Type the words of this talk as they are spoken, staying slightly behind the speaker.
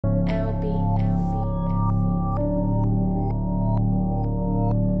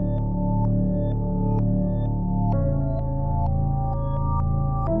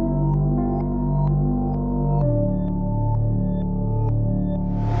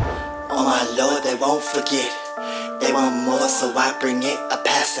my Lord, they won't forget. They want more, so I bring it. A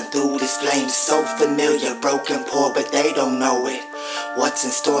passing through these flames, so familiar, broken, poor, but they don't know it. What's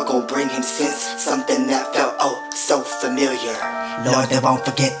in store gon' bring him sense, something that felt oh so familiar. Lord, they won't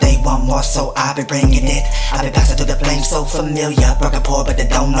forget, they want more, so I be bringing it. I be passing through the flames, so familiar, broken, poor, but they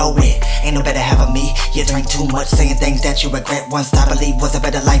don't know it. Ain't no better half of me. You drink too much, saying things that you regret. Once I believe was a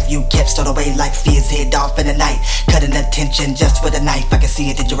better life you kept, stowed away like fears hid off in the night, cutting the tension just with a knife. I can see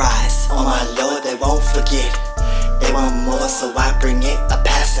it in your eyes. Oh my Lord, they won't forget. They want more, so I bring it. A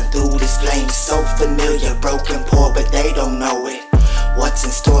passing through these flames, so familiar, broken, poor, but they don't know it. What's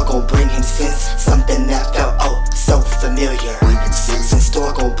in store gon' bring him sense, something that felt oh so familiar. What's in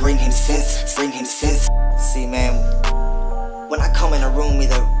store gon' bring him sense, bring him sense. See man, when I come in a room,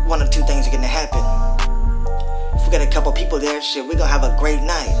 either one or two things are gonna happen. If we got a couple people there, shit, we gonna have a great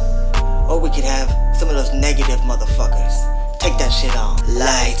night. Or we could have some of those negative motherfuckers. Take that shit on.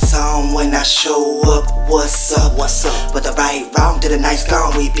 Lights on when I show up. What's up? What's up? With the right wrong to the nice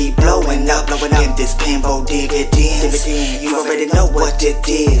gone, we be blowing up. In this pinball dividends. You already know what it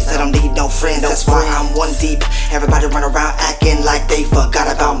is. I don't need no friends, that's why I'm one deep. Everybody run around acting like they forgot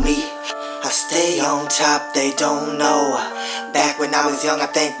about me. I stay on top, they don't know. Back when I was young, I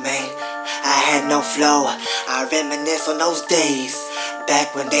think, man, I had no flow. I reminisce on those days,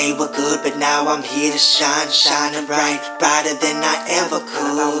 back when they were good, but now I'm here to shine, shining bright, brighter than I ever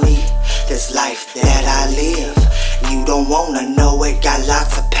could. This life that I live, you don't wanna know it, got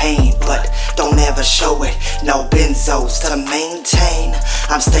lots of pain, but don't ever show it. No benzos to maintain,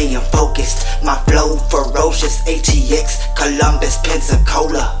 I'm staying focused, my flow ferocious. ATX, Columbus,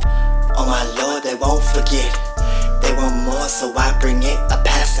 Pensacola. Oh my Lord, they won't forget. They want more, so I bring it. A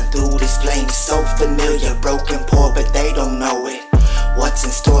passing through these flames, so familiar, broken, poor, but they don't know it. What's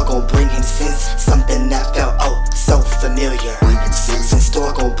in store gon' bring him sense, something that felt oh so familiar. What's in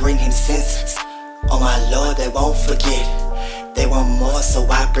store gon' bring him sense. Oh my Lord, they won't forget. They want more, so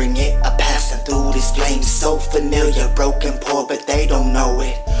I bring it. A passing through these flames, so familiar, broken, poor, but they don't know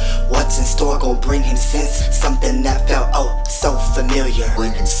it. What's in store gon' bring him sense, something that felt oh so familiar.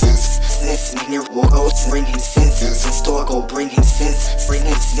 Bring him sense, bring him sense. In store gon' bring him sense, bring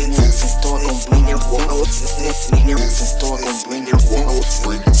him sense. In store gon' bring him sense, in store gon' bring him sense,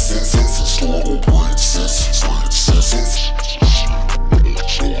 bring him sense. In store gon' bring sense.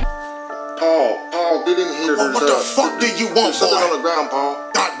 Paul, get in here. What the fuck do you want, boy? On the ground, Paul.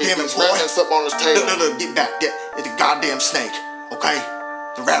 Goddamn it, boy. It's up on this table. Look, get back. It's a goddamn snake, okay?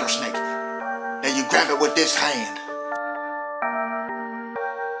 The rattlesnake. Now you grab it with this hand.